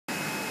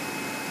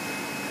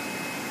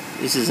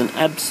This is an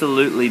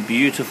absolutely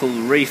beautiful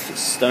reef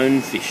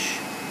stonefish.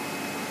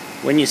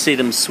 When you see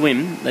them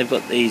swim, they've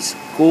got these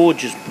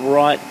gorgeous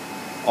bright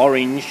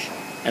orange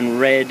and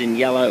red and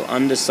yellow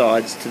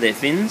undersides to their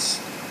fins.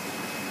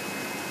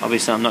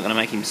 Obviously I'm not going to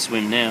make him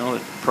swim now,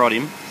 but prod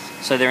him.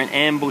 So they're an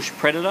ambush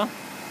predator.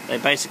 They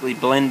basically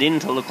blend in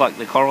to look like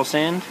the coral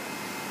sand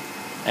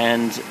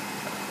and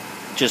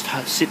just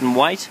sit and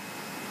wait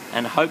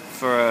and hope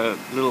for a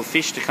little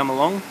fish to come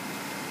along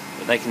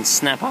that they can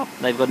snap up.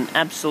 They've got an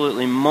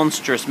absolutely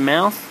monstrous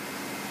mouth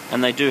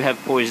and they do have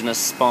poisonous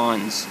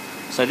spines.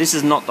 So this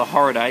is not the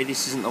Horridae,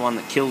 this isn't the one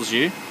that kills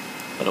you,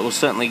 but it will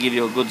certainly give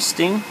you a good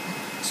sting.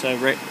 So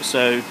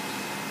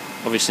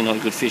obviously not a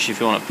good fish if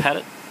you want to pat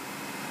it,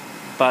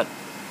 but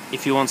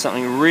if you want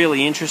something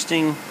really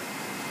interesting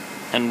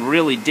and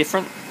really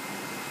different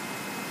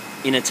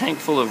in a tank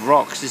full of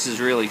rocks, this is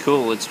really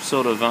cool. It's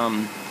sort of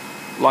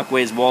like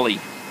Where's Wally?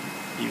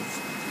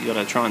 You've got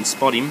to try and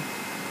spot him.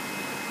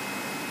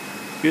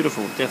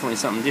 Beautiful, definitely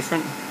something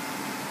different.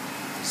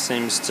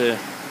 Seems to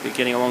be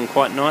getting along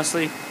quite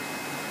nicely.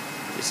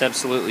 This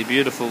absolutely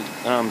beautiful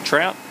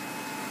trout.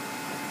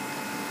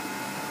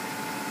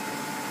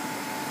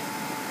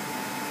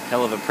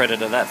 Hell of a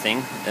predator, that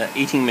thing.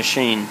 Eating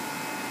machine.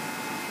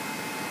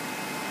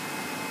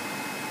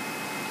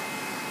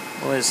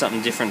 Well, there's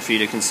something different for you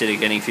to consider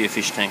getting for your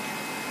fish tank.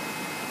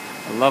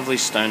 A lovely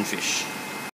stonefish.